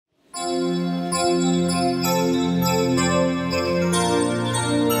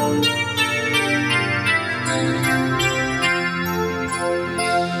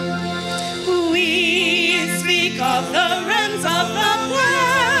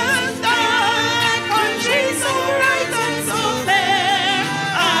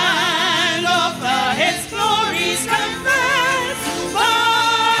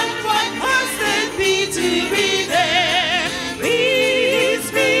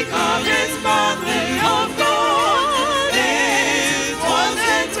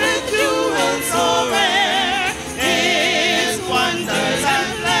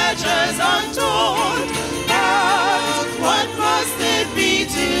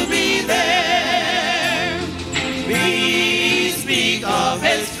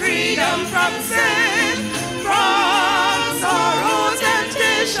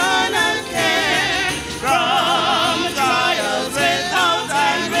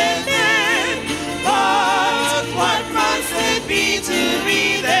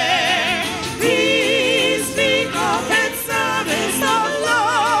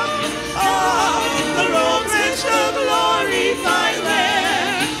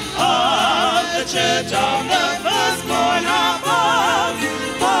Church of the firstborn above,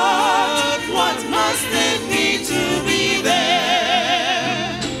 but what must it be to be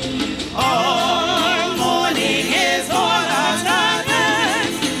there? Our morning is all our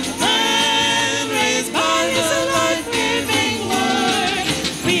Advent, and raised by His life-giving word,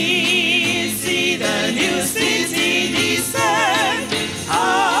 we see the new city descend,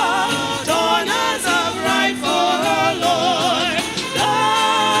 adorners of right for our Lord.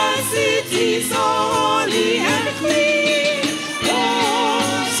 So holy and clean, no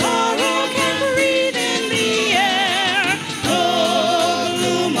sorrow can breathe in the air, no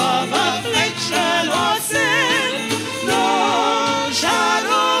gloom of affliction or sin, no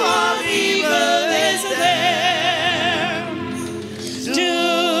shadow of evil is there. Do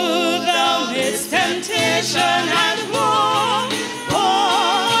thou this temptation and woe,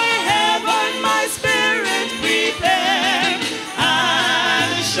 for heaven my spirit prepare,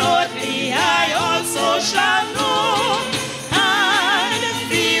 and shortly I also shall know and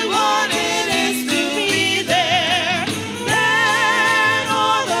feel what it is to be there. Then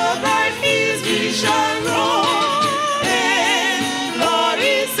all the bright fields we shall roam in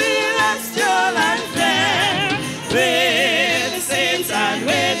glory celestial and fair, with saints and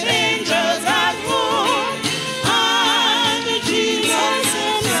with angels.